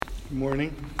Good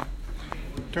morning.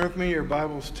 Turn with me your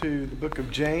Bibles to the book of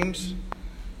James.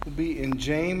 We'll be in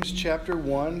James chapter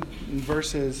 1, in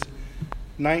verses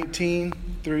 19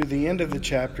 through the end of the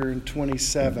chapter in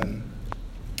 27.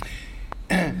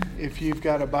 If you've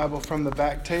got a Bible from the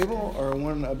back table or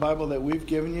a Bible that we've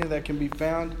given you, that can be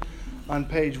found on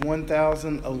page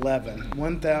 1011.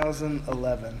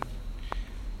 1011.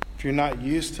 If you're not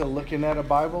used to looking at a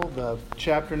Bible, the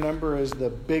chapter number is the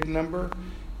big number,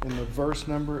 and the verse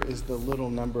number is the little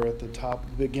number at the top,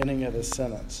 beginning of the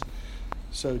sentence.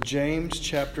 So James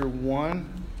chapter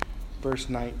 1, verse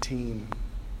 19.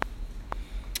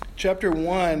 Chapter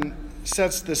 1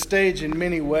 sets the stage in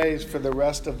many ways for the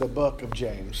rest of the book of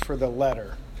James, for the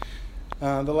letter.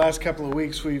 The last couple of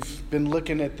weeks we've been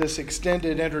looking at this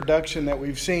extended introduction that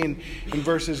we've seen in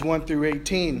verses 1 through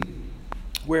 18,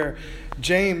 where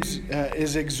James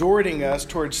is exhorting us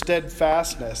towards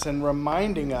steadfastness and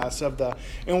reminding us of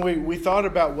and we thought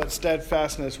about what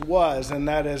steadfastness was, and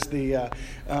that is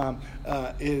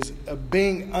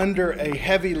being under a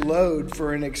heavy load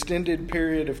for an extended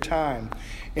period of time.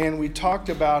 And we talked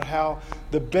about how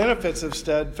the benefits of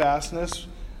steadfastness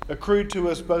accrued to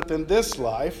us both in this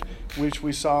life, which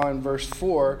we saw in verse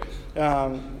 4,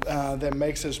 that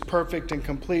makes us perfect and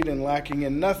complete and lacking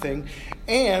in nothing,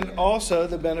 and also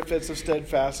the benefits of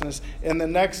steadfastness in the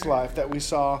next life that we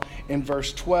saw in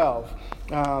verse 12,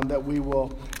 that we will,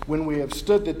 when we have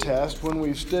stood the test, when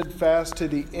we've stood fast to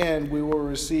the end, we will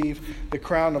receive the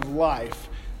crown of life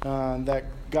that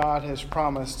God has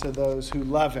promised to those who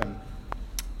love Him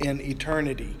in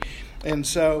eternity. And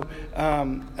so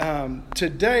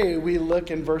today we look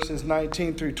in verses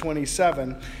 19 through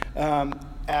 27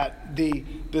 at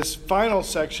this final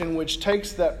section, which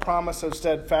takes that promise of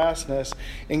steadfastness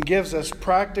and gives us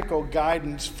practical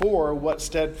guidance for what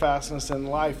steadfastness in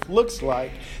life looks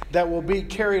like that will be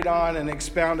carried on and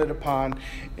expounded upon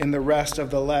in the rest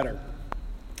of the letter.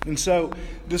 And so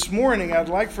this morning I'd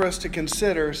like for us to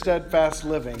consider steadfast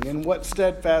living and what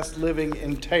steadfast living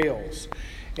entails.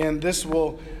 And this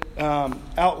will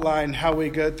outline how we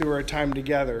go through our time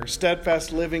together.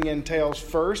 Steadfast living entails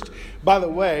first. By the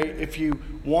way, if you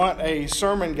want a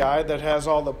sermon guide that has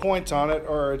all the points on it,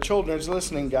 or a children's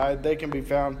listening guide, they can be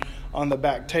found on the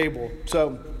back table.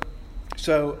 So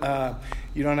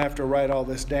you don't have to write all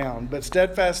this down. But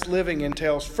steadfast living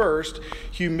entails first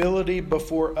humility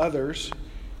before others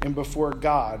and before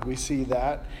God. We see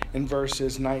that in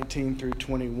verses 19 through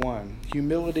 21.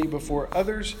 Humility before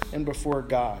others and before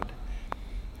God.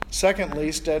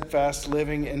 Secondly, steadfast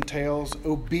living entails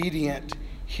obedient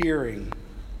hearing.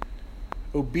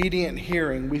 Obedient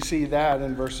hearing, we see that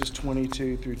in verses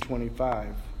 22 through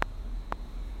 25.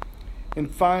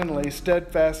 And finally,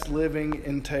 steadfast living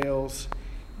entails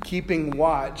keeping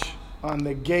watch on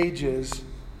the gauges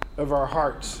of our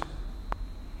hearts.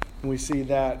 And we see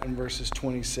that in verses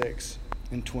 26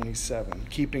 and 27.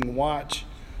 Keeping watch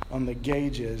on the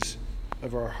gauges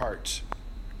of our hearts.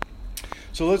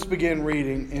 So let's begin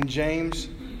reading in James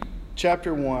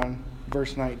chapter 1,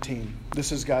 verse 19.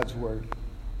 This is God's word.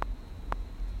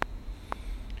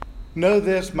 Know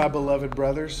this, my beloved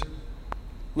brothers.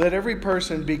 Let every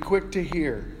person be quick to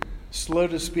hear, slow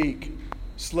to speak,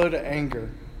 slow to anger.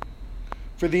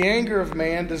 For the anger of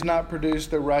man does not produce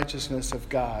the righteousness of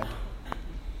God.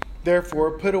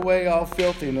 Therefore, put away all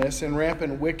filthiness and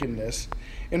rampant wickedness,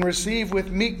 and receive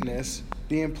with meekness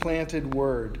the implanted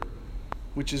word,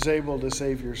 which is able to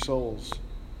save your souls.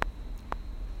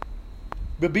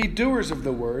 But be doers of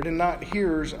the word, and not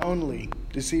hearers only,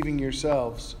 deceiving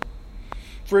yourselves.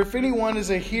 For if anyone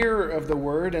is a hearer of the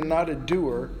word and not a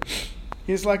doer,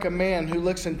 he is like a man who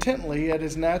looks intently at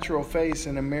his natural face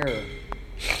in a mirror.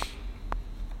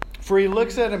 For he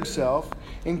looks at himself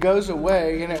and goes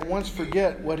away and at once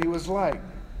forgets what he was like.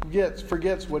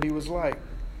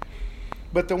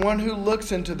 But the one who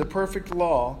looks into the perfect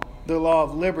law, the law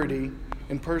of liberty,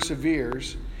 and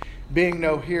perseveres, being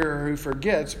no hearer who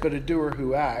forgets, but a doer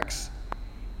who acts,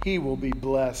 he will be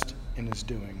blessed in his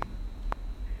doing.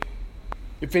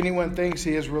 If anyone thinks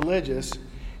he is religious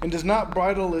and does not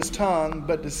bridle his tongue,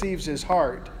 but deceives his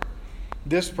heart,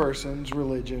 this person's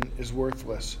religion is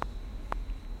worthless.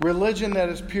 Religion that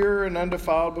is pure and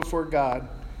undefiled before God,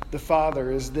 the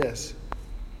Father, is this: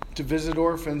 to visit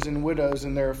orphans and widows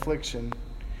in their affliction,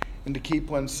 and to keep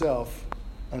oneself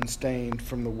unstained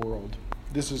from the world.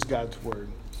 This is God's word.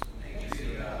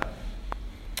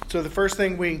 So the first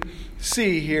thing we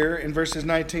see here in verses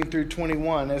 19 through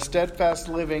 21 is steadfast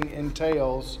living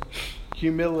entails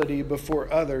humility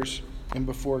before others and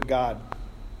before God.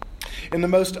 And the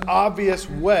most obvious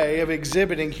way of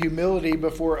exhibiting humility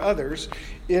before others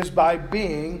is by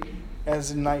being,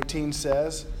 as 19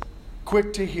 says,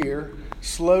 quick to hear,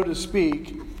 slow to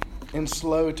speak, and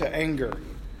slow to anger.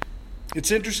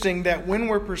 It's interesting that when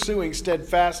we're pursuing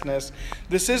steadfastness,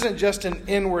 this isn't just an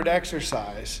inward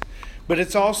exercise, but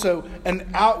it's also an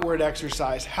outward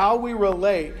exercise, how we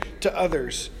relate to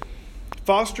others.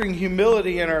 Fostering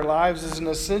humility in our lives is an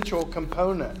essential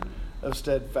component of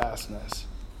steadfastness.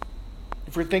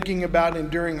 If we're thinking about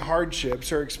enduring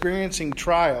hardships or experiencing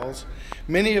trials,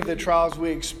 many of the trials we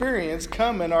experience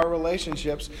come in our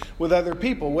relationships with other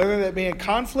people, whether that be in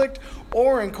conflict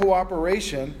or in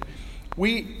cooperation.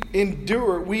 We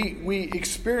endure, we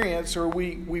experience, or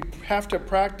we have to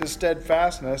practice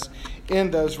steadfastness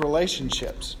in those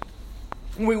relationships.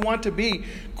 We want to be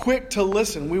quick to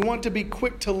listen. We want to be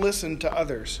quick to listen to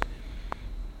others.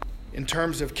 In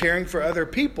terms of caring for other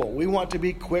people, we want to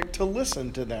be quick to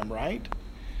listen to them, right?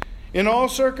 In all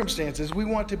circumstances, we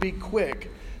want to be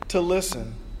quick to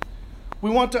listen. We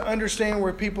want to understand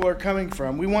where people are coming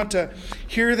from. We want to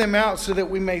hear them out so that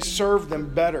we may serve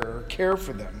them better or care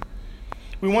for them.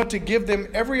 We want to give them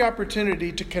every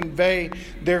opportunity to convey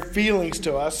their feelings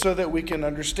to us so that we can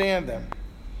understand them.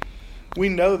 We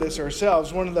know this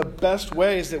ourselves. One of the best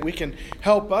ways that we can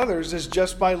help others is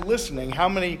just by listening. How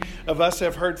many of us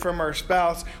have heard from our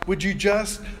spouse, "Would you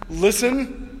just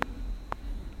listen?"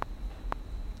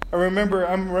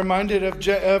 I'm reminded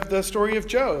of the story of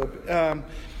Job.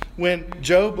 When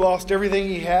Job lost everything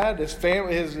he had, his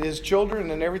family, his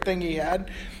children, and everything he had,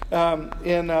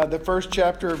 in the first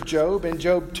chapter of Job, in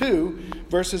Job 2,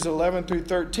 verses 11 through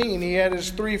 13, he had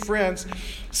his three friends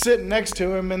sitting next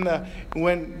to him.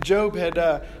 When Job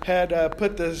had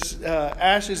put the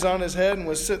ashes on his head and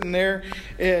was sitting there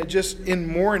just in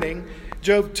mourning,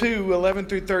 Job 2, 11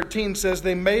 through 13 says,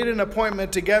 "They made an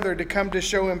appointment together to come to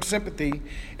show him sympathy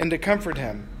and to comfort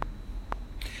him.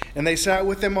 And they sat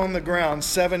with him on the ground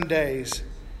 7 days,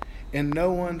 and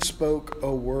no one spoke a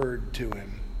word to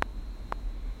him,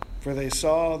 for they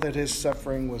saw that his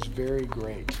suffering was very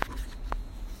great."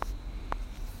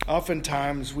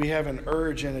 Oftentimes, we have an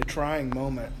urge in a trying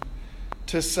moment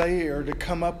to say or to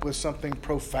come up with something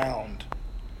profound,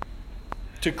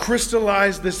 to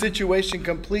crystallize the situation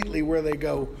completely, where they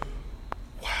go,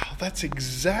 "Wow, that's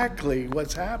exactly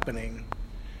what's happening."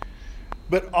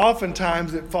 But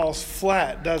oftentimes it falls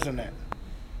flat, doesn't it?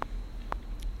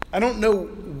 I don't know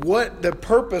what the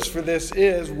purpose for this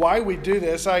is, why we do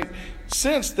this. I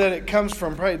sense that it comes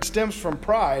from pride. It stems from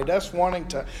pride, us wanting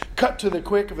to cut to the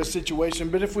quick of a situation.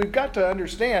 But if we've got to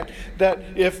understand that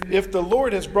if the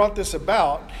Lord has brought this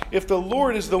about, if the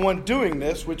Lord is the one doing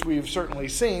this, which we've certainly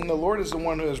seen, the Lord is the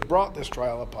one who has brought this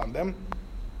trial upon them.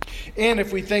 And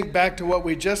if we think back to what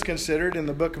we just considered in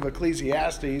the book of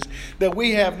Ecclesiastes, that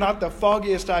we have not the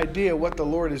foggiest idea what the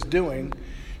Lord is doing,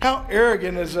 how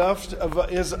arrogant is it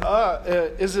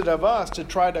of us to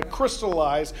try to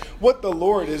crystallize what the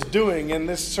Lord is doing in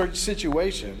this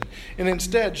situation? And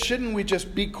instead, shouldn't we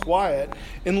just be quiet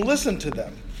and listen to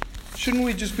them? Shouldn't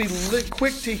we just be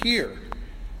quick to hear,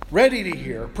 ready to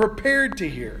hear, prepared to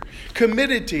hear,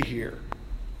 committed to hear?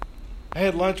 I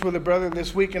had lunch with a brother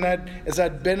this week, and as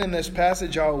I'd been in this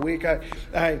passage all week,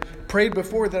 I prayed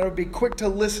before that I would be quick to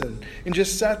listen, and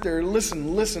just sat there,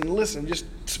 listen, just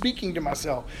speaking to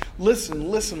myself.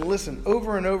 Listen,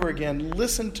 over and over again.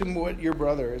 Listen to what your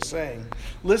brother is saying.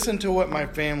 Listen to what my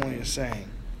family is saying.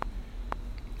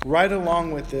 Right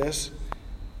along with this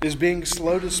is being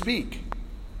slow to speak.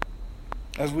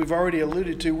 As we've already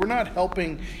alluded to, we're not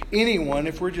helping anyone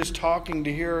if we're just talking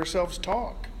to hear ourselves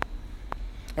talk.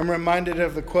 I'm reminded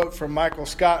of the quote from Michael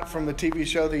Scott from the TV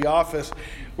show The Office,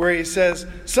 where he says,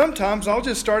 "Sometimes I'll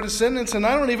just start a sentence and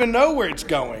I don't even know where it's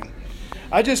going.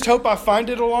 I just hope I find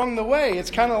it along the way."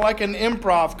 It's kind of like an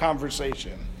improv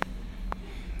conversation.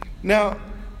 Now,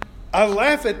 I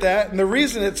laugh at that, and the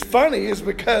reason it's funny is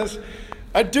because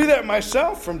I do that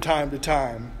myself from time to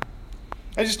time.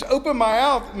 I just open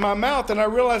my mouth and I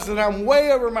realize that I'm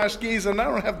way over my skis and I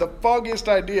don't have the foggiest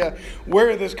idea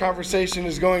where this conversation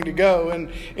is going to go.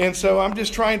 And so I'm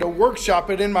just trying to workshop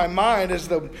it in my mind as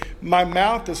my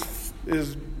mouth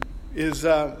is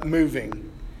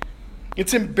moving.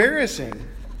 It's embarrassing.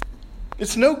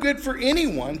 It's no good for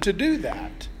anyone to do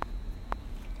that.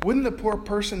 Wouldn't the poor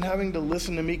person having to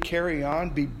listen to me carry on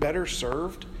be better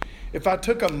served if I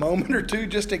took a moment or two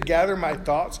just to gather my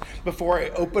thoughts before I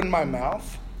opened my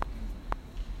mouth?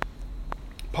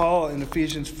 Paul in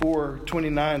Ephesians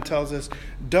 4:29 tells us,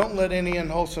 "Don't let any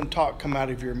unwholesome talk come out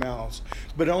of your mouths,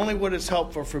 but only what is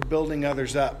helpful for building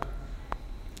others up.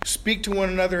 Speak to one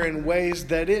another in ways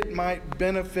that it might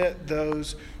benefit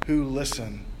those who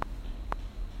listen."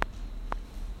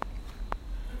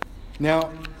 Now,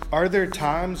 are there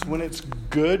times when it's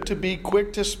good to be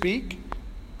quick to speak?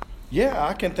 Yeah,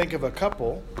 I can think of a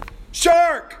couple.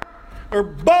 Shark or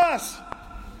bus.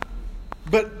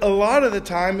 But a lot of the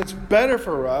time, it's better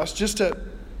for us just to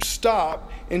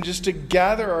stop and just to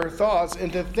gather our thoughts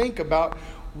and to think about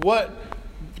what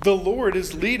the Lord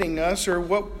is leading us or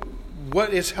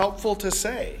what is helpful to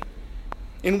say.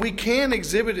 And we can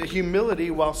exhibit a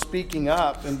humility while speaking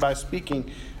up and by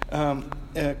speaking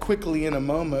quickly in a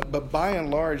moment. But by and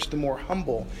large, the more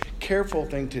humble, careful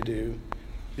thing to do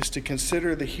is to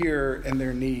consider the hearer and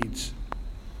their needs.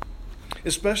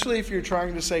 Especially if you're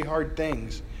trying to say hard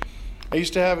things. I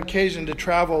used to have occasion to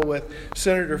travel with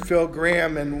Senator Phil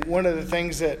Gramm, and one of the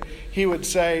things that he would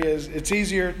say is it's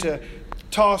easier to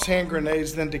toss hand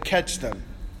grenades than to catch them.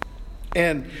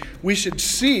 And we should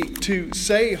seek to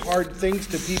say hard things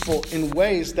to people in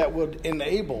ways that would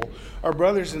enable our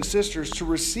brothers and sisters to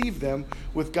receive them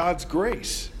with God's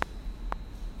grace.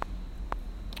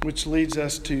 Which leads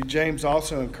us to James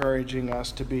also encouraging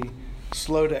us to be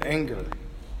slow to anger.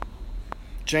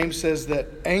 James says that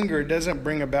anger doesn't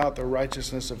bring about the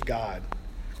righteousness of God,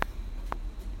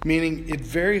 meaning it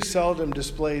very seldom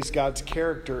displays God's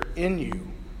character in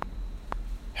you.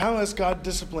 How has God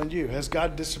disciplined you? Has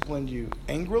God disciplined you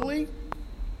angrily,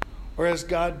 or has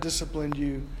God disciplined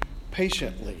you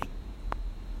patiently?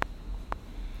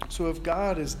 So if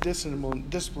God has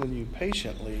disciplined you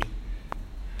patiently,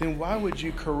 then why would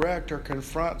you correct or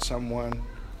confront someone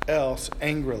else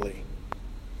angrily?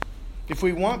 If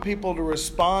we want people to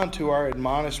respond to our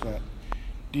admonishment,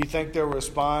 do you think they'll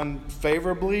respond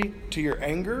favorably to your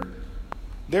anger?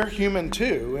 They're human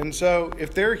too. And so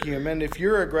if they're human, if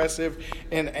you're aggressive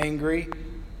and angry,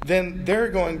 then they're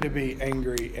going to be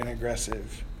angry and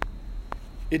aggressive.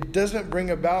 It doesn't bring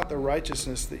about the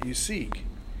righteousness that you seek.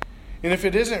 And if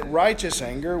it isn't righteous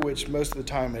anger, which most of the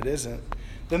time it isn't,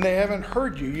 then they haven't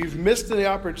heard you. You've missed the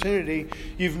opportunity.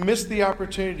 You've missed the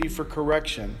opportunity for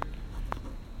correction.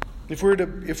 If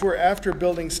we're after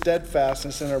building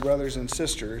steadfastness in our brothers and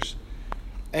sisters,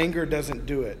 anger doesn't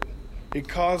do it. It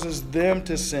causes them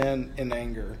to sin in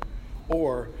anger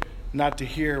or not to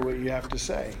hear what you have to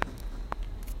say.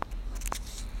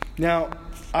 Now,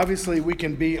 obviously, we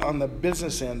can be on the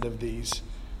business end of these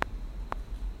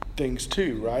things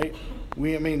too, right?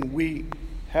 We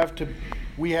have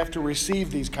to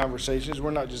receive these conversations.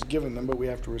 We're not just giving them, but we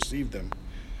have to receive them.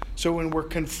 So when we're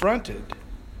confronted,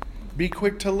 be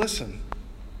quick to listen.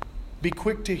 Be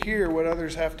quick to hear what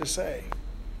others have to say.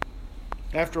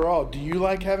 After all, do you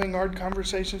like having hard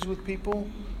conversations with people?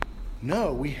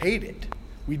 No, we hate it.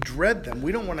 We dread them.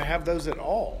 We don't want to have those at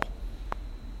all.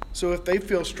 So if they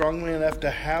feel strongly enough to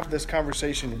have this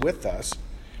conversation with us,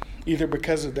 either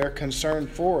because of their concern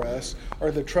for us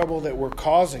or the trouble that we're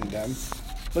causing them,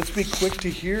 let's be quick to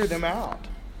hear them out.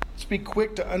 Let's be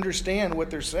quick to understand what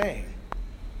they're saying.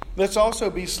 Let's also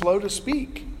be slow to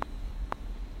speak.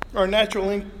 Our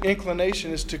natural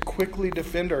inclination is to quickly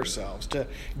defend ourselves, to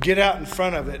get out in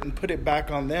front of it and put it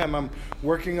back on them. I'm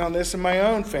working on this in my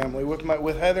own family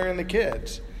with Heather and the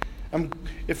kids.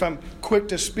 If I'm quick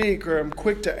to speak or I'm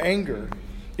quick to anger,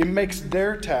 it makes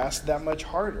their task that much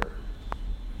harder.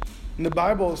 And the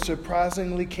Bible is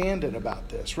surprisingly candid about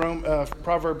this.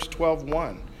 Proverbs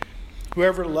 12:1.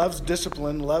 Whoever loves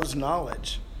discipline loves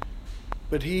knowledge,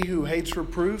 but he who hates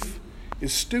reproof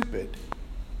is stupid.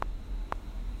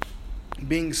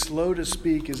 Being slow to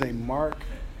speak is a mark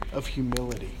of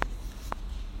humility.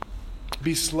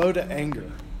 Be slow to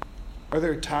anger. Are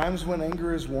there times when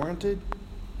anger is warranted?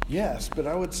 Yes, but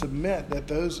I would submit that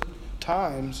those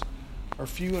times are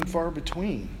few and far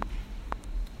between.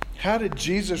 How did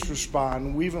Jesus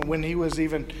respond even when he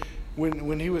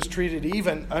was treated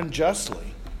even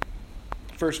unjustly?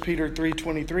 1 Peter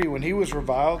 3:23, when he was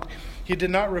reviled, he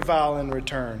did not revile in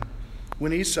return.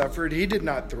 When he suffered, he did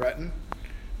not threaten,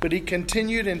 but he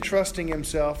continued entrusting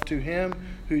himself to him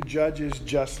who judges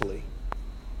justly.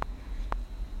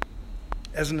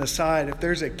 As an aside, if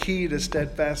there's a key to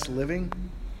steadfast living,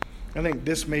 I think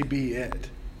this may be it.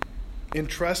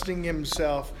 Entrusting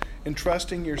yourself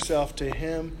to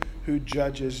him who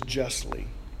judges justly.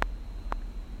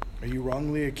 Are you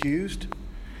wrongly accused?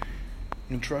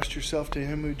 Entrust yourself to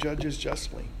him who judges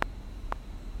justly.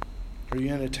 Are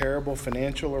you in a terrible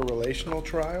financial or relational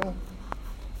trial?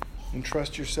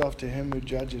 Entrust yourself to him who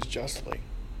judges justly.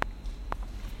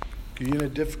 Are you in a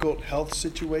difficult health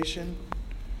situation?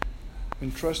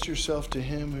 Entrust yourself to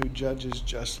him who judges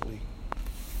justly.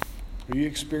 Are you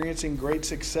experiencing great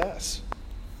success?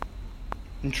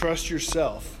 Entrust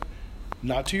yourself,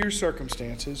 not to your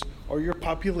circumstances or your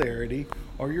popularity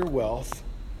or your wealth,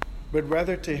 but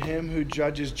rather to him who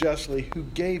judges justly, who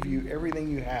gave you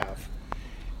everything you have,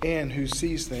 and who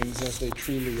sees things as they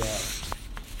truly are.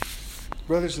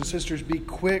 Brothers and sisters, be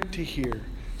quick to hear,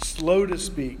 slow to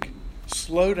speak,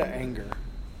 slow to anger.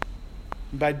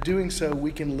 By doing so,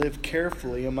 we can live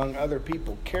carefully among other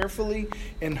people, carefully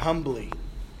and humbly.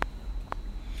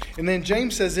 And then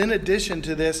James says, in addition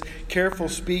to this careful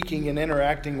speaking and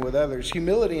interacting with others,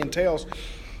 humility entails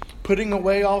putting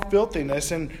away all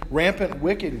filthiness and rampant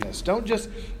wickedness. Don't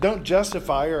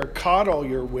justify or coddle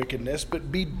your wickedness, but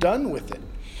be done with it.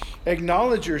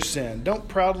 Acknowledge your sin. Don't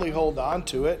proudly hold on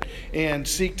to it and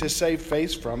seek to save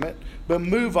face from it, but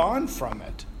move on from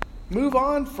it. Move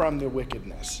on from the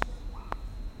wickedness.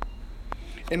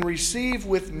 And receive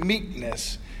with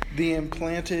meekness the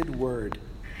implanted word,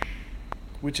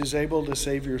 which is able to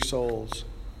save your souls.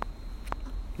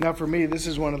 Now for me, this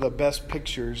is one of the best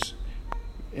pictures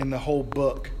in the whole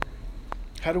book.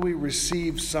 How do we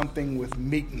receive something with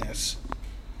meekness?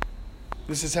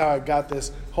 This is how I got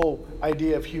this whole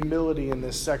idea of humility in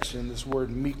this section, this word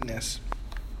meekness.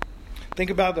 Think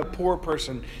about the poor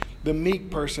person, the meek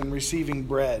person receiving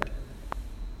bread.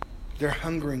 They're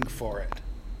hungering for it.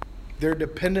 They're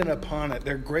dependent upon it.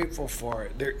 They're grateful for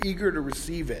it. They're eager to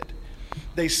receive it.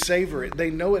 They savor it. They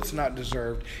know it's not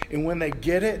deserved. And when they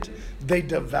get it, they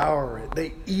devour it.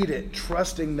 They eat it,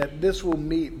 trusting that this will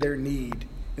meet their need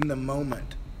in the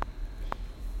moment.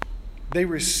 They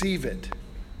receive it.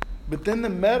 But then the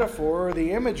metaphor or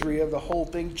the imagery of the whole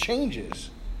thing changes.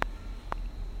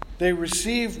 They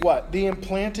receive what? The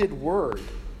implanted word.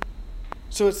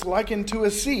 So it's likened to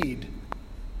a seed.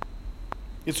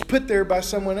 It's put there by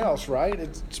someone else, right?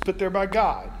 It's put there by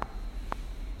God.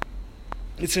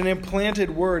 It's an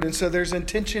implanted word, and so there's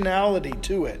intentionality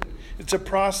to it. It's a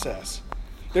process.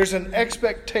 There's an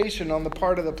expectation on the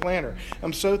part of the planter.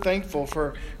 I'm so thankful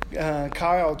for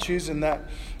Kyle choosing that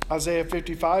Isaiah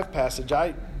 55 passage.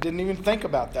 I didn't even think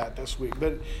about that this week,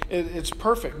 but it's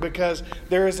perfect because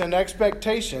there is an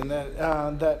expectation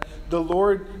that the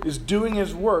Lord is doing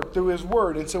His work through His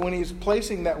word. And so when He's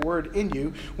placing that word in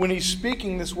you, when He's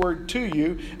speaking this word to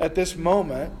you at this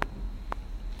moment,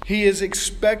 He is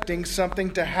expecting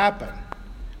something to happen.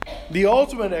 The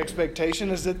ultimate expectation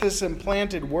is that this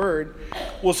implanted word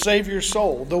will save your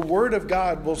soul. The word of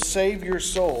God will save your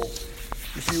soul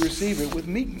if you receive it with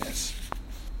meekness.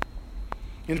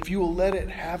 And if you will let it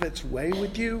have its way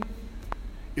with you,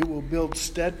 it will build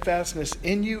steadfastness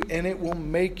in you and it will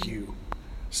make you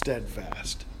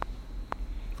steadfast.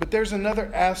 But there's another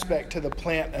aspect to the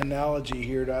plant analogy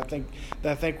here that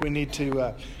I think we need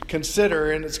to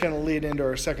consider, and it's going to lead into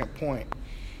our second point.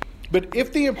 But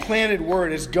if the implanted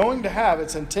word is going to have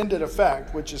its intended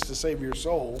effect, which is to save your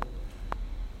soul,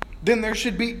 then there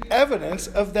should be evidence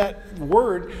of that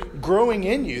word growing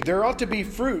in you. There ought to be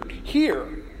fruit here.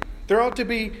 There ought to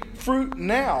be fruit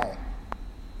now.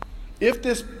 If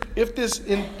this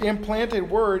implanted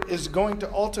word is going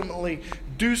to ultimately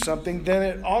do something, then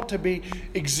it ought to be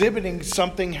exhibiting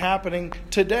something happening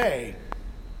today.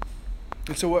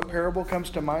 And so what parable comes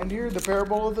to mind here? The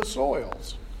parable of the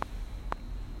soils.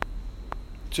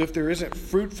 So if there isn't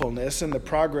fruitfulness in the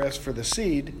progress for the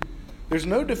seed, there's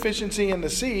no deficiency in the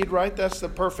seed, right? That's the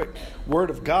perfect word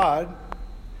of God,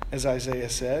 as Isaiah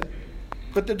said.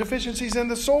 But the deficiency's in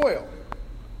the soil.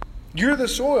 You're the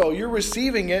soil. You're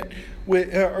receiving it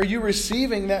with, are you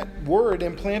receiving that word,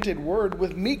 implanted word,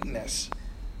 with meekness?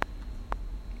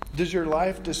 Does your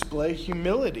life display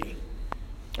humility?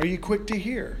 Are you quick to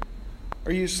hear?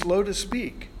 Are you slow to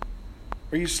speak?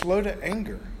 Are you slow to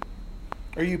anger?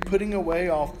 Are you putting away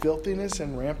all filthiness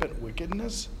and rampant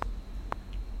wickedness?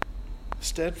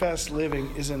 Steadfast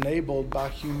living is enabled by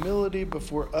humility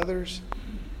before others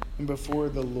and before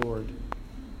the Lord,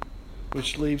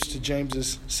 which leads to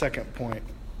James's second point.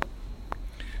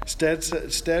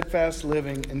 Steadfast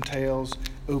living entails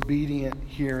obedient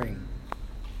hearing.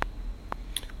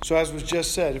 So as was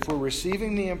just said, if we're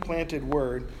receiving the implanted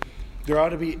word, there ought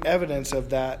to be evidence of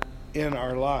that in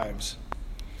our lives.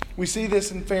 We see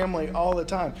this in family all the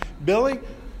time. Billy,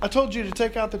 I told you to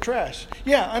take out the trash.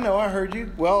 Yeah, I know, I heard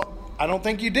you. Well, I don't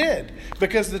think you did,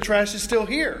 because the trash is still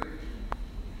here.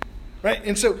 Right?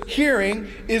 And so hearing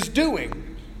is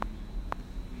doing.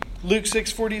 Luke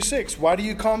 6:46, why do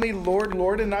you call me Lord,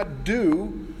 Lord, and not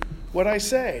do what I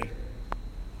say?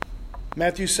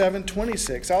 Matthew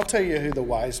 7:26, I'll tell you who the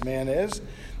wise man is.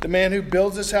 The man who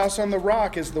builds his house on the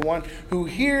rock is the one who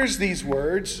hears these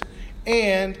words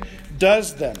and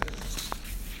does them.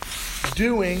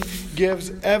 Doing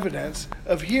gives evidence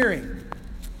of hearing.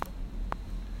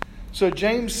 So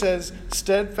James says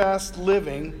steadfast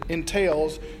living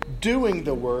entails doing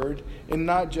the word and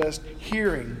not just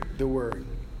hearing the word.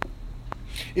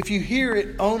 If you hear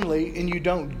it only and you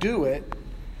don't do it,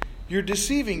 you're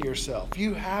deceiving yourself.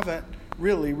 You haven't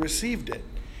really received it.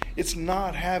 it's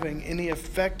not having any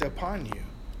effect upon you.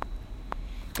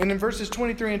 And in verses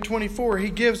 23 and 24, he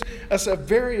gives us a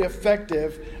very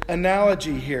effective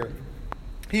analogy here.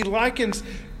 He likens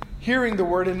hearing the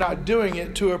word and not doing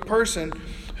it to a person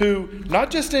who,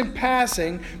 not just in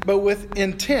passing, but with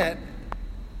intent,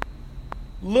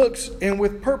 looks and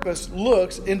with purpose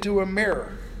looks into a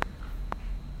mirror.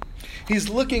 He's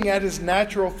looking at his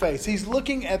natural face. He's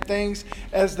looking at things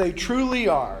as they truly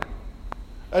are.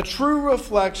 A true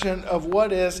reflection of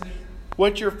what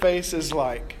your face is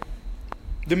like.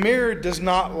 The mirror does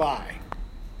not lie.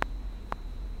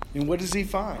 And what does he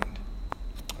find?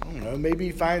 I don't know. Maybe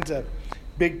he finds a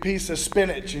big piece of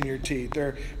spinach in your teeth.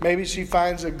 Or maybe she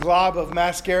finds a glob of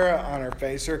mascara on her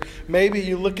face. Or maybe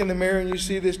you look in the mirror and you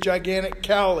see this gigantic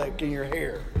cowlick in your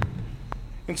hair.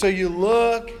 And so you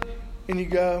look and you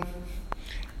go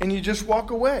and you just walk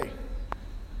away.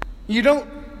 You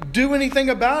don't do anything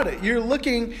about it. You're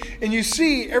looking and you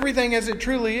see everything as it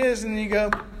truly is, and you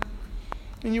go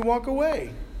and you walk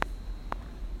away.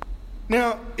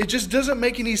 Now, it just doesn't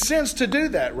make any sense to do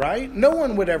that, right? No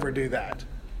one would ever do that.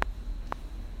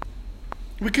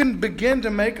 We can begin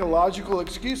to make a logical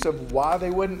excuse of why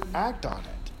they wouldn't act on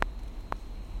it.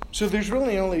 So there's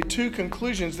really only two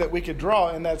conclusions that we could draw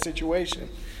in that situation.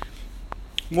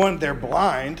 One, they're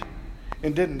blind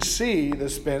and didn't see the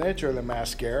spinach or the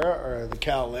mascara or the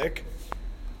cowlick.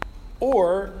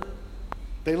 Or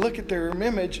they look at their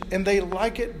image and they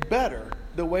like it better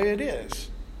the way it is.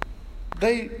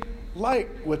 They like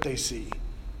what they see.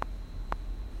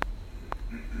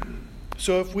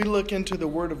 So if we look into the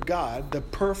Word of God, the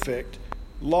perfect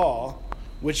law,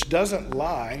 which doesn't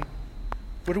lie,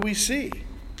 what do we see?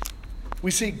 We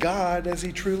see God as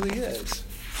He truly is.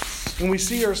 And we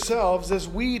see ourselves as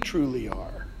we truly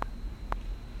are.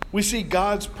 We see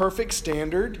God's perfect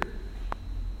standard,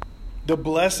 the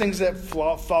blessings that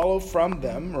follow from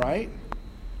them, right?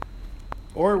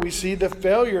 Or we see the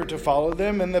failure to follow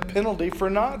them and the penalty for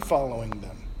not following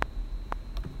them.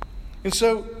 And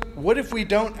so, what if we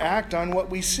don't act on what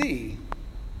we see?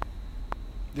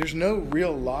 There's no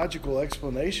real logical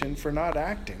explanation for not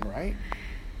acting, right?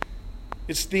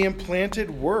 It's the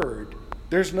implanted word.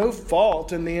 There's no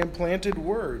fault in the implanted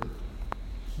word.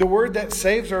 The word that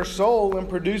saves our soul and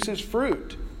produces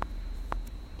fruit.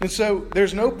 And so,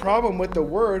 there's no problem with the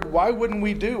word. Why wouldn't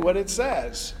we do what it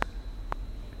says?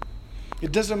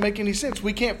 It doesn't make any sense.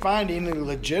 We can't find any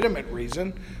legitimate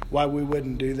reason why we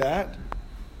wouldn't do that.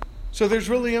 So there's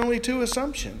really only two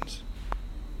assumptions.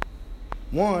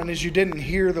 One is you didn't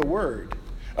hear the word.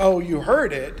 Oh, you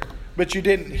heard it, but you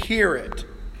didn't hear it.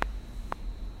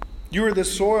 You are the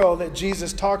soil that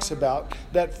Jesus talks about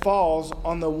that falls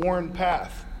on the worn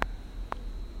path,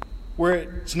 where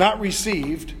it's not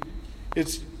received.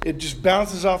 It just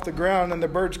bounces off the ground and the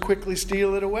birds quickly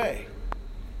steal it away.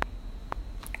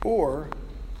 Or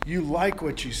you like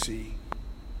what you see.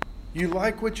 You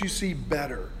like what you see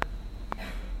better.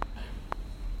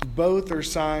 Both are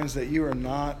signs that you are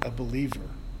not a believer.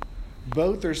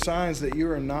 Both are signs that you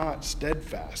are not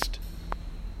steadfast.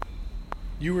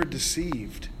 You are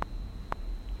deceived.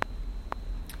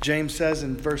 James says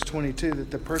in verse 22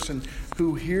 that the person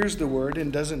who hears the word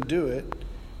and doesn't do it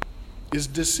is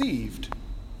deceived.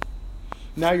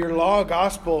 Now your law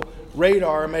gospel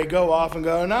radar may go off and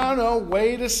go, no,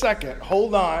 wait a second.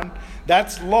 Hold on.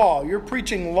 That's law. You're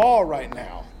preaching law right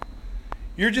now.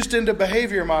 You're just into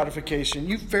behavior modification.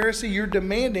 You Pharisee, you're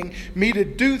demanding me to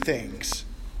do things.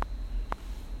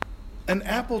 An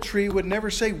apple tree would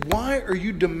never say, why are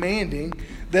you demanding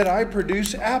that I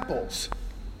produce apples?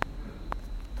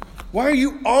 Why are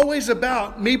you always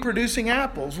about me producing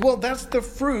apples? Well, that's the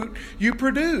fruit you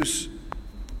produce.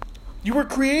 You were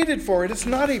created for it. It's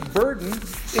not a burden.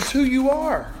 It's who you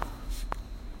are.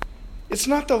 It's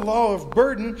not the law of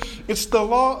burden. It's the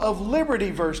law of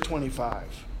liberty, verse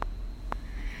 25.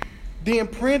 The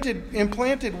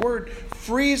implanted word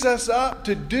frees us up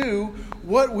to do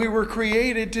what we were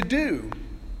created to do.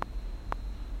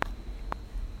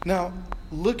 Now,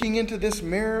 looking into this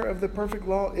mirror of the perfect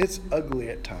law, it's ugly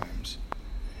at times.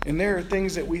 And there are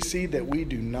things that we see that we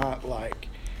do not like.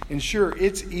 And sure,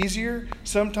 it's easier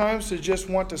sometimes to just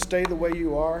want to stay the way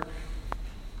you are.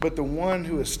 But the one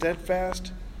who is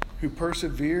steadfast, who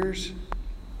perseveres,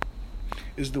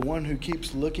 is the one who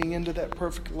keeps looking into that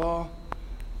perfect law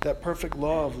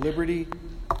of liberty,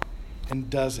 and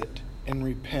does it and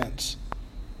repents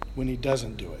when he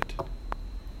doesn't do it.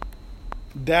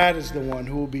 That is the one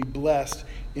who will be blessed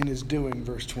in his doing,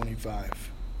 verse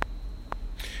 25.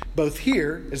 Both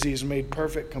here, as he is made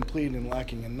perfect, complete, and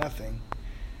lacking in nothing,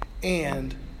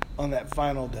 and on that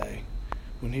final day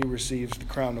when he receives the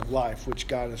crown of life, which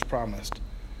God has promised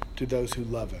to those who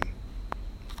love him.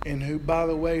 And who, by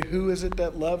the way, who is it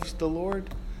that loves the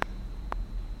Lord?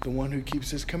 The one who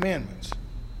keeps his commandments.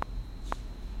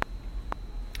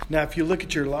 Now, if you look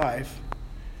at your life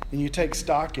and you take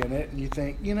stock in it and you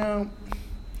think,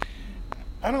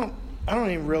 I don't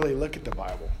even really look at the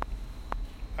Bible.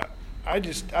 I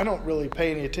don't really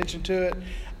pay any attention to it.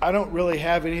 I don't really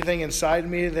have anything inside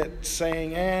me that's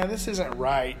saying, this isn't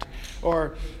right.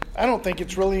 Or I don't think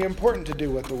it's really important to do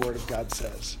what the Word of God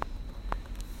says.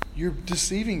 You're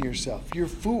deceiving yourself. You're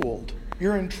fooled.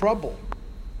 You're in trouble.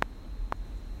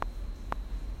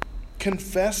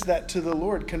 Confess that to the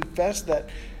Lord. Confess that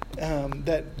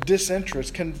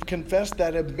disinterest. Confess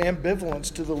that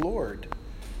ambivalence to the Lord.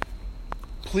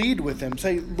 Plead with him.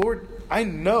 Say, Lord, I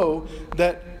know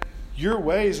that your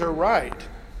ways are right.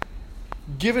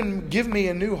 Give me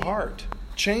a new heart.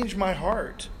 Change my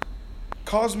heart.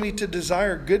 Cause me to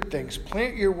desire good things.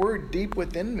 Plant your word deep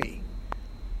within me.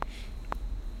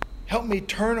 Help me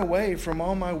turn away from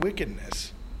all my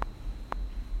wickedness.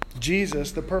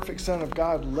 Jesus, the perfect Son of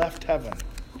God, left heaven.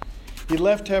 He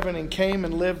left heaven and came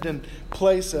and lived in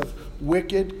place of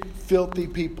wicked, filthy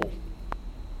people.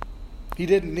 He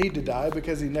didn't need to die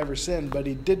because he never sinned, but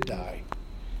he did die.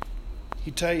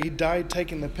 He died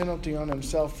taking the penalty on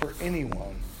himself for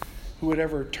anyone who would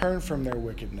ever turn from their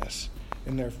wickedness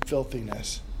and their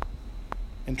filthiness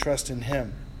and trust in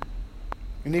him.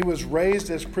 And he was raised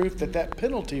as proof that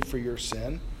penalty for your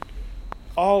sin,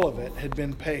 all of it, had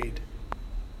been paid.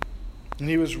 And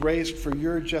he was raised for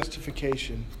your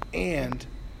justification, and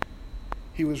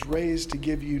he was raised to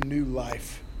give you new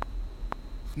life.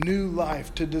 New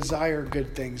life to desire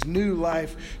good things. New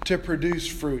life to produce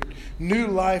fruit. New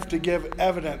life to give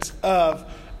evidence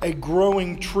of a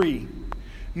growing tree.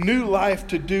 New life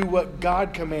to do what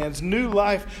God commands. New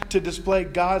life to display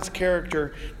God's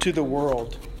character to the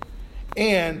world.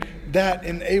 And that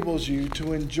enables you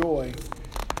to enjoy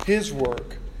his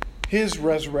work. His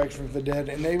resurrection from the dead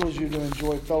enables you to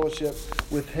enjoy fellowship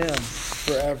with him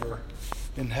forever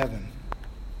in heaven.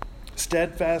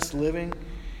 Steadfast living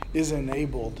is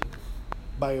enabled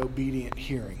by obedient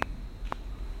hearing.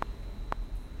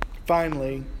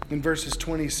 Finally, in verses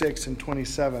 26 and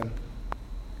 27,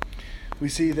 we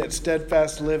see that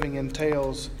steadfast living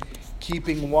entails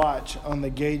keeping watch on the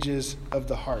gauges of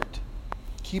the heart.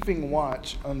 Keeping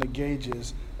watch on the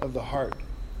gauges of the heart.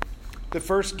 The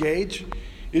first gauge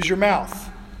is your mouth.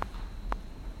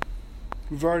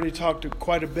 We've already talked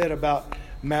quite a bit about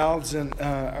mouths and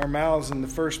our mouths in the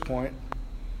first point.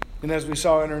 And as we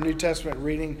saw in our New Testament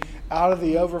reading, out of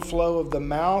the overflow of the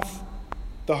mouth,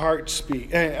 the heart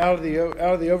speaks. Out of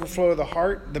the overflow of the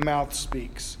heart, the mouth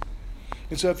speaks.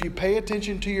 And so if you pay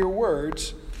attention to your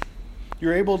words,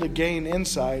 you're able to gain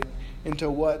insight into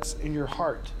what's in your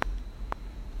heart.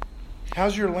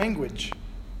 How's your language?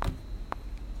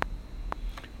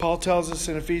 Paul tells us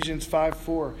in Ephesians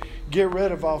 5:4, get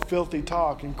rid of all filthy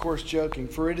talk and coarse joking,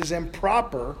 for it is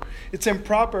improper. It's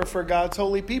improper for God's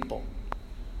holy people.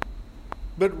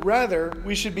 But rather,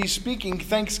 we should be speaking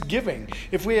thanksgiving.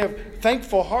 If we have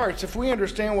thankful hearts, if we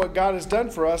understand what God has done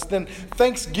for us, then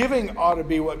thanksgiving ought to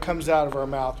be what comes out of our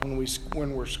mouth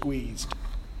when we're squeezed.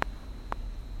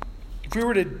 If we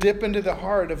were to dip into the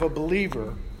heart of a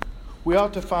believer, we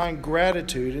ought to find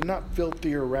gratitude and not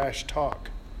filthy or rash talk.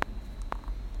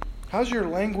 How's your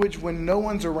language when no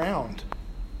one's around?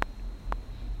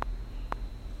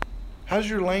 How's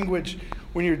your language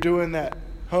when you're doing that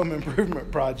home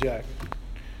improvement project?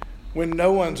 When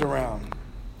no one's around?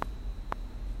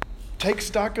 Take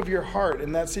stock of your heart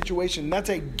in that situation. That's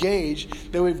a gauge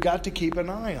that we've got to keep an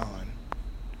eye on.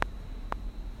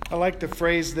 I like the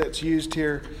phrase that's used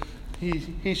here.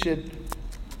 He should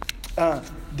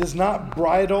does not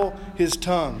bridle his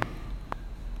tongue.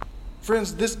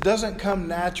 Friends, this doesn't come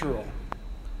natural.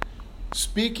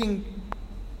 Speaking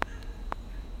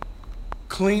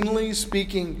cleanly,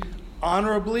 speaking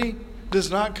honorably does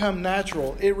not come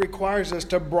natural. It requires us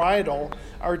to bridle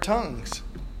our tongues.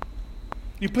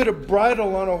 You put a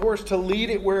bridle on a horse to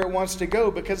lead it where it wants to go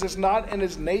because it's not in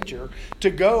its nature to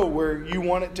go where you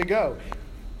want it to go.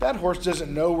 That horse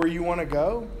doesn't know where you want to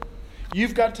go.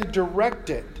 You've got to direct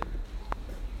it.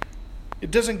 It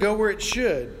doesn't go where it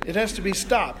should. It has to be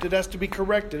stopped. It has to be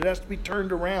corrected. It has to be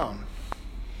turned around.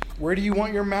 Where do you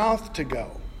want your mouth to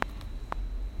go?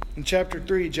 In chapter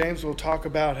 3, James will talk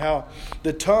about how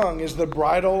the tongue is the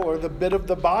bridle or the bit of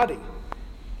the body,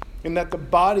 and that the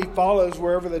body follows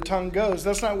wherever the tongue goes.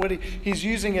 That's not what he's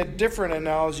using a different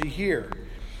analogy here.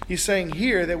 He's saying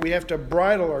here that we have to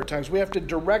bridle our tongues. We have to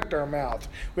direct our mouth.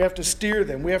 We have to steer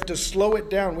them. We have to slow it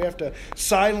down. We have to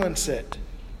silence it.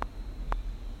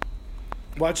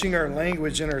 Watching our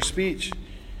language and our speech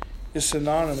is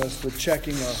synonymous with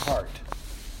checking our heart.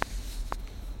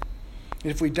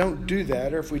 And if we don't do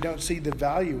that, or if we don't see the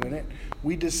value in it,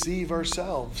 we deceive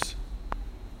ourselves.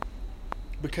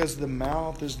 Because the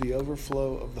mouth is the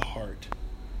overflow of the heart.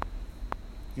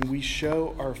 And we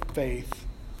show our faith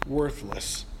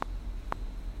worthless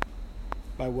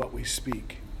by what we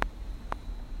speak.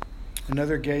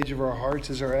 Another gauge of our hearts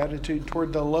is our attitude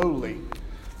toward the lowly,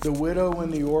 the widow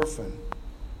and the orphan.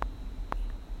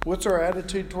 What's our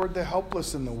attitude toward the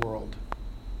helpless in the world?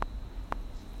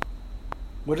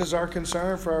 What is our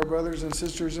concern for our brothers and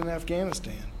sisters in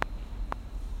Afghanistan?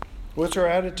 What's our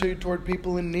attitude toward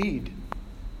people in need?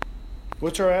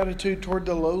 What's our attitude toward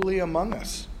the lowly among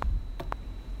us?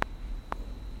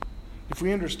 If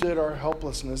we understood our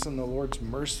helplessness and the Lord's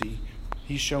mercy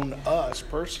He's shown us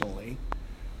personally,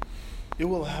 it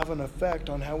will have an effect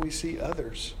on how we see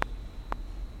others.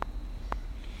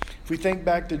 If we think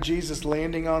back to Jesus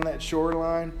landing on that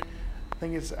shoreline, I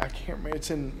can't remember,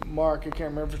 it's in Mark, I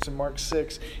can't remember if it's in Mark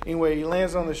 6. Anyway, He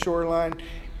lands on the shoreline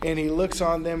and He looks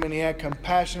on them and He had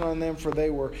compassion on them, for they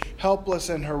were helpless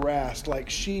and harassed, like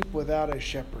sheep without a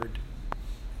shepherd.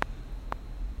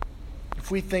 If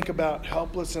we think about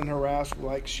helpless and harassed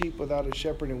like sheep without a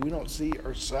shepherd, and we don't see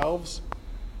ourselves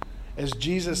as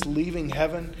Jesus leaving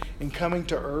heaven and coming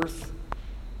to earth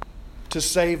to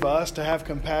save us, to have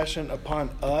compassion upon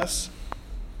us,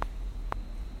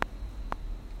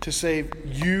 to save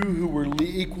you who were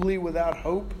equally without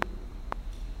hope,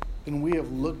 then we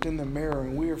have looked in the mirror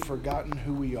and we have forgotten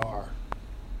who we are.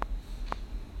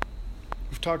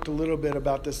 We've talked a little bit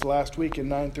about this last week in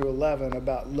 9 through 11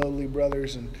 about lowly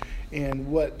brothers and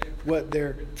what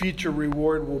their future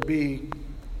reward will be.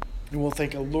 And we'll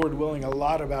think, Lord willing, a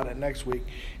lot about it next week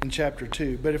in chapter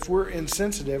 2. But if we're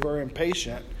insensitive or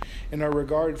impatient in our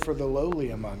regard for the lowly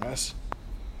among us,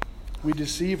 we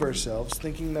deceive ourselves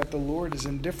thinking that the Lord is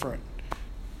indifferent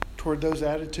toward those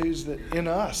attitudes that in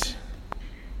us.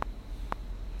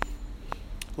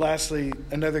 Lastly,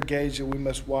 another gauge that we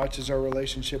must watch is our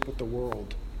relationship with the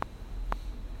world.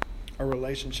 Our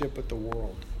relationship with the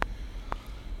world.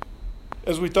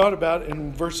 As we thought about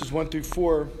in verses 1 through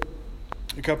 4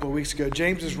 a couple of weeks ago,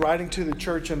 James is writing to the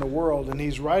church in the world, and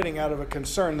he's writing out of a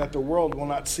concern that the world will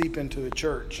not seep into the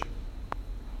church.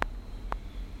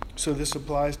 So this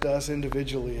applies to us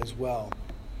individually as well.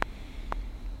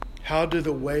 How do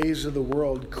the ways of the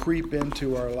world creep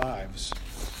into our lives?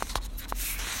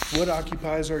 What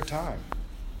occupies our time?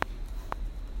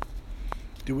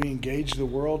 Do we engage the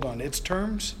world on its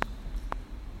terms?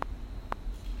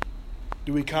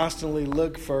 Do we constantly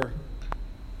look for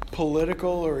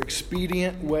political or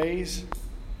expedient ways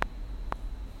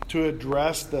to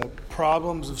address the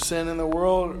problems of sin in the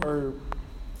world, or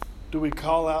do we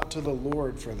call out to the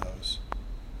Lord for those?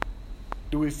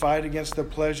 Do we fight against the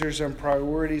pleasures and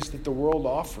priorities that the world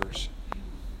offers?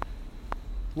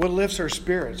 What lifts our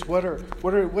spirits?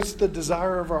 What's the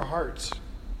desire of our hearts?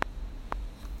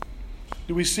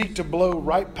 Do we seek to blow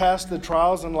right past the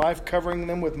trials in life, covering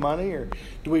them with money, or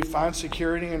do we find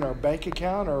security in our bank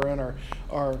account or in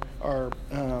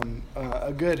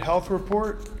a good health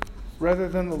report rather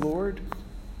than the Lord?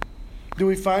 Do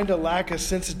we find a lack of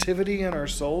sensitivity in our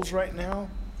souls right now?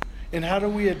 And how do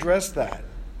we address that?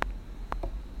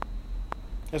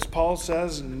 As Paul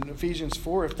says in Ephesians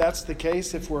 4, if that's the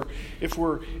case, if we're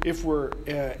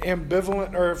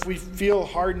ambivalent, or if we feel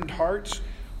hardened hearts,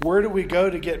 where do we go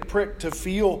to get pricked, to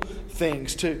feel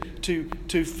things, to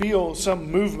feel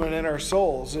some movement in our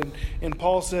souls? And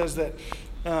Paul says that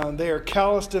they are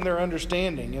calloused in their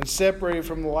understanding and separated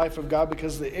from the life of God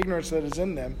because of the ignorance that is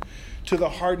in them, due to the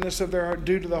hardness of their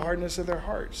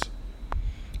hearts.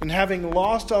 And having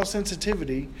lost all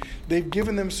sensitivity, they've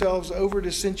given themselves over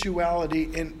to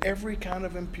sensuality and every kind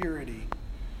of impurity,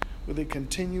 with a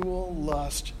continual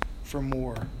lust for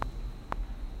more.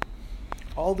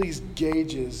 All these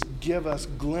gauges give us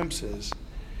glimpses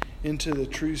into the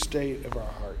true state of our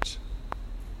hearts.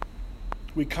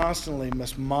 We constantly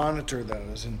must monitor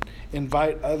those and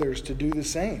invite others to do the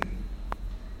same.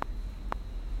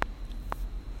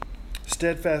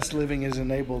 Steadfast living is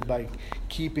enabled by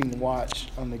keeping watch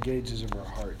on the gauges of our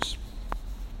hearts.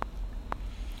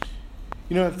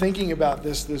 You know, thinking about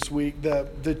this week,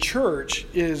 the church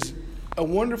is a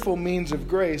wonderful means of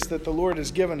grace that the Lord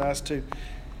has given us to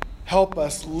help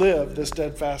us live the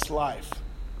steadfast life.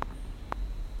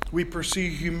 We pursue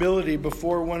humility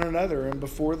before one another and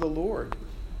before the Lord.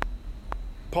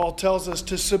 Paul tells us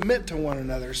to submit to one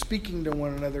another, speaking to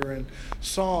one another in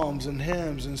psalms and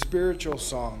hymns and spiritual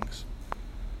songs.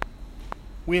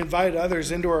 We invite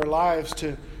others into our lives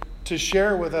to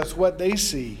share with us what they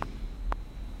see,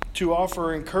 to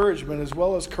offer encouragement as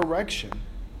well as correction.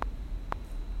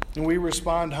 And we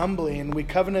respond humbly, and we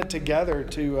covenant together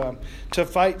to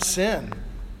fight sin.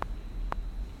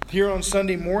 Here on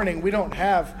Sunday morning, we don't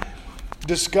have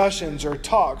discussions or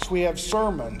talks. We have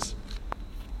sermons.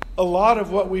 A lot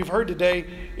of what we've heard today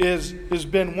has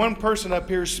been one person up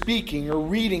here speaking or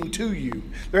reading to you.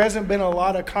 There hasn't been a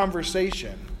lot of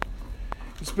conversation.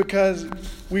 It's because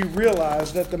we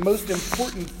realize that the most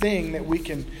important thing that we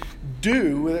can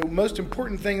do, the most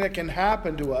important thing that can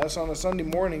happen to us on a Sunday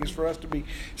morning is for us to be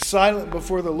silent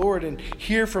before the Lord and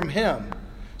hear from Him.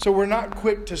 So we're not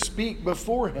quick to speak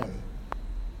before Him.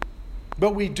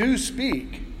 But we do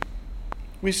speak.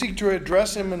 We seek to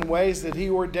address Him in ways that He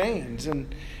ordains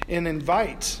and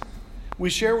invites. We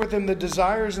share with Him the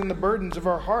desires and the burdens of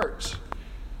our hearts.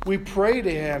 We pray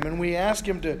to Him and we ask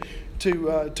Him to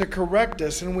correct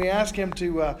us, and we ask Him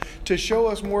to show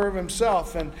us more of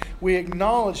Himself, and we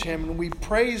acknowledge Him and we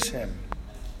praise Him.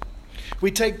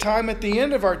 We take time at the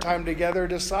end of our time together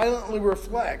to silently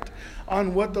reflect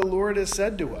on what the Lord has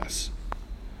said to us.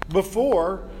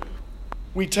 Before,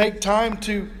 we take time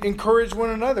to encourage one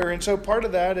another, and so part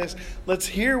of that is let's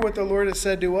hear what the Lord has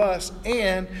said to us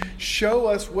and show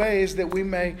us ways that we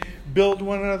may build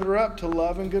one another up to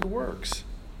love and good works.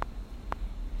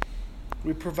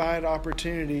 We provide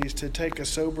opportunities to take a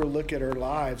sober look at our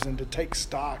lives and to take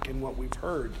stock in what we've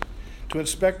heard, to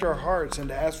inspect our hearts and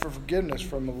to ask for forgiveness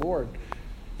from the Lord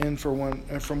and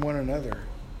from one another.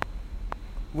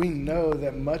 We know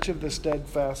that much of the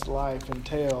steadfast life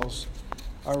entails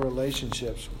our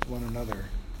relationships with one another.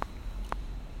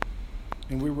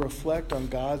 And we reflect on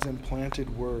God's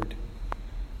implanted word,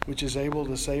 which is able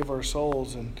to save our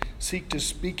souls, and seek to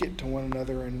speak it to one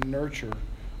another and nurture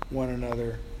one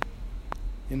another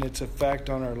in its effect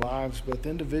on our lives, both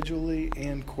individually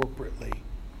and corporately.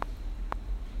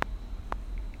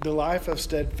 The life of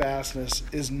steadfastness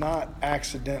is not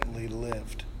accidentally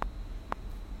lived,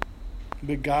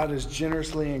 but God has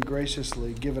generously and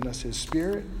graciously given us His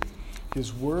Spirit,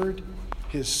 His Word,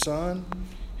 His Son,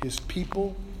 His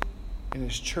people, and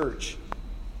His church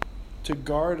to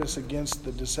guard us against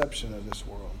the deception of this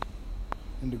world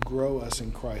and to grow us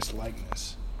in Christ's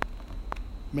likeness.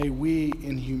 May we,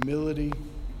 in humility,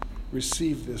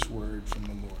 receive this word from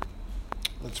the Lord.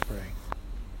 Let's pray.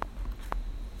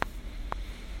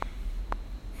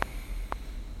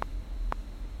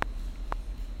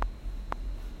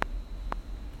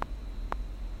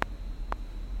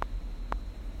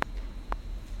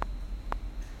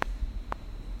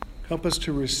 Help us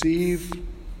to receive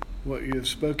what you have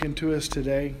spoken to us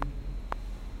today.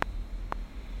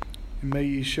 And may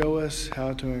you show us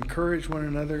how to encourage one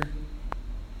another.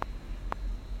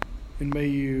 And may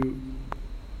you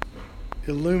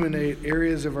illuminate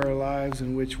areas of our lives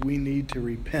in which we need to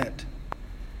repent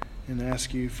and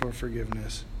ask you for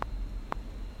forgiveness.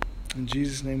 In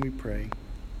Jesus' name we pray.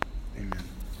 Amen.